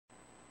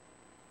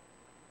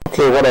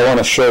Okay, what I want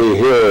to show you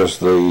here is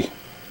the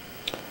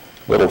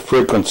little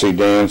frequency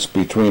dance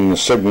between the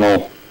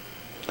signal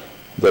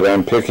that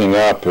I'm picking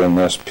up in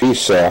this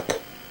PSEC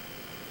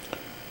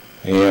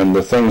and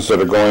the things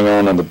that are going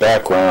on in the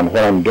background.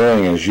 What I'm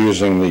doing is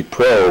using the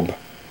probe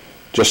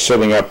just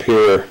sitting up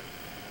here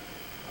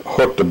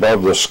hooked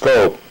above the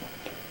scope,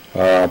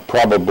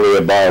 probably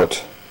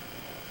about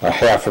a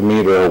half a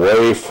meter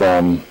away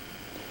from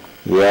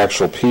the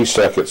actual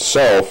PSEC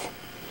itself,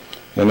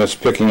 and it's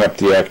picking up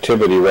the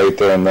activity right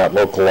there in that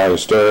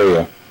localized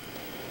area.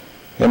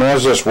 And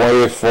as this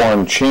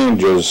waveform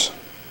changes,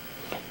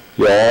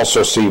 you'll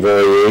also see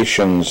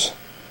variations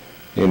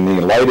in the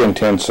light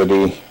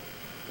intensity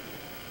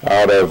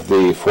out of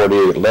the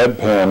 48 LED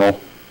panel,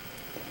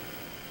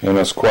 and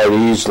it's quite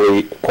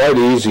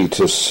easy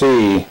to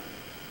see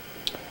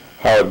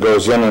how it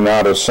goes in and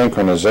out of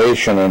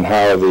synchronization and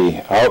how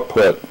the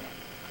output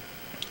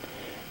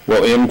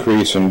will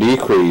increase and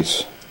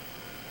decrease.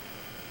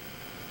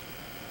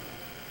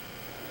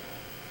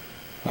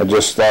 I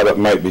just thought it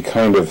might be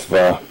kind of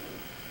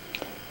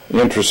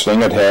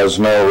interesting. It has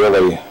no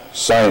really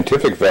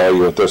scientific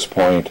value at this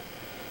point.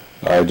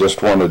 I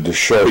just wanted to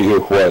show you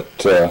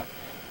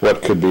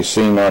what could be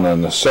seen on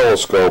an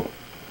oscilloscope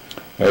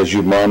as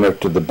you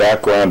monitor the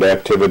background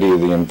activity of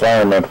the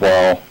environment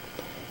while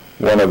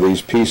one of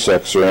these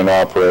PSECs are in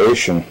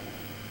operation.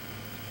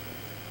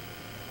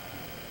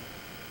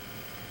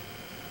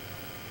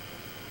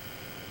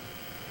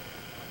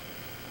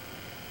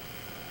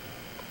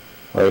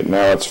 Right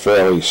now it's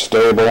fairly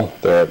stable.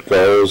 There it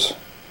goes.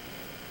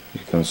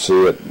 You can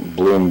see it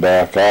bloom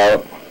back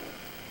out.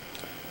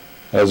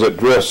 As it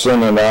drifts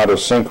in and out of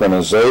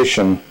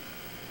synchronization,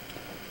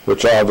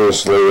 which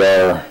obviously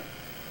are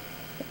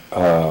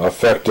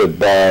affected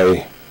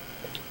by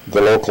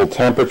the local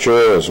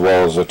temperature as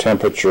well as the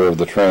temperature of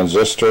the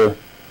transistor,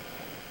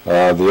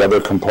 the other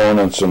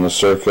components in the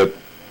circuit,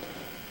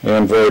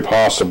 and very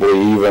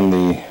possibly even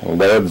the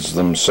LEDs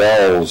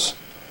themselves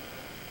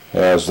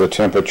as the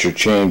temperature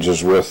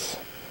changes with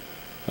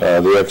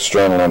the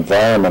external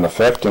environment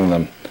affecting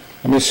them.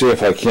 Let me see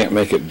if I can't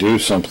make it do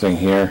something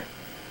here.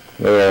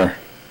 There.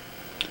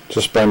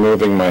 Just by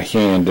moving my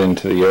hand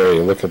into the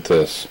area. Look at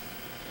this.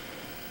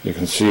 You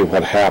can see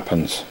what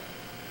happens.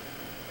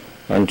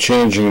 I'm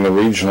changing the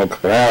regional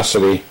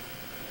capacity,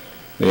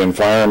 the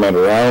environment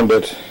around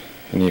it,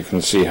 and you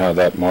can see how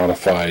that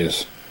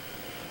modifies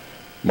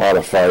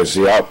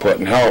the output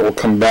and how it will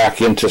come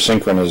back into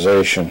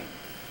synchronization.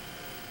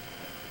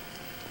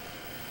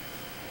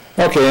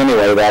 Okay,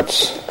 anyway,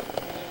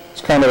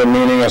 it's kind of a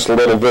meaningless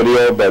little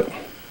video, but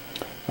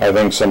I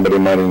think somebody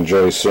might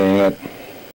enjoy seeing it.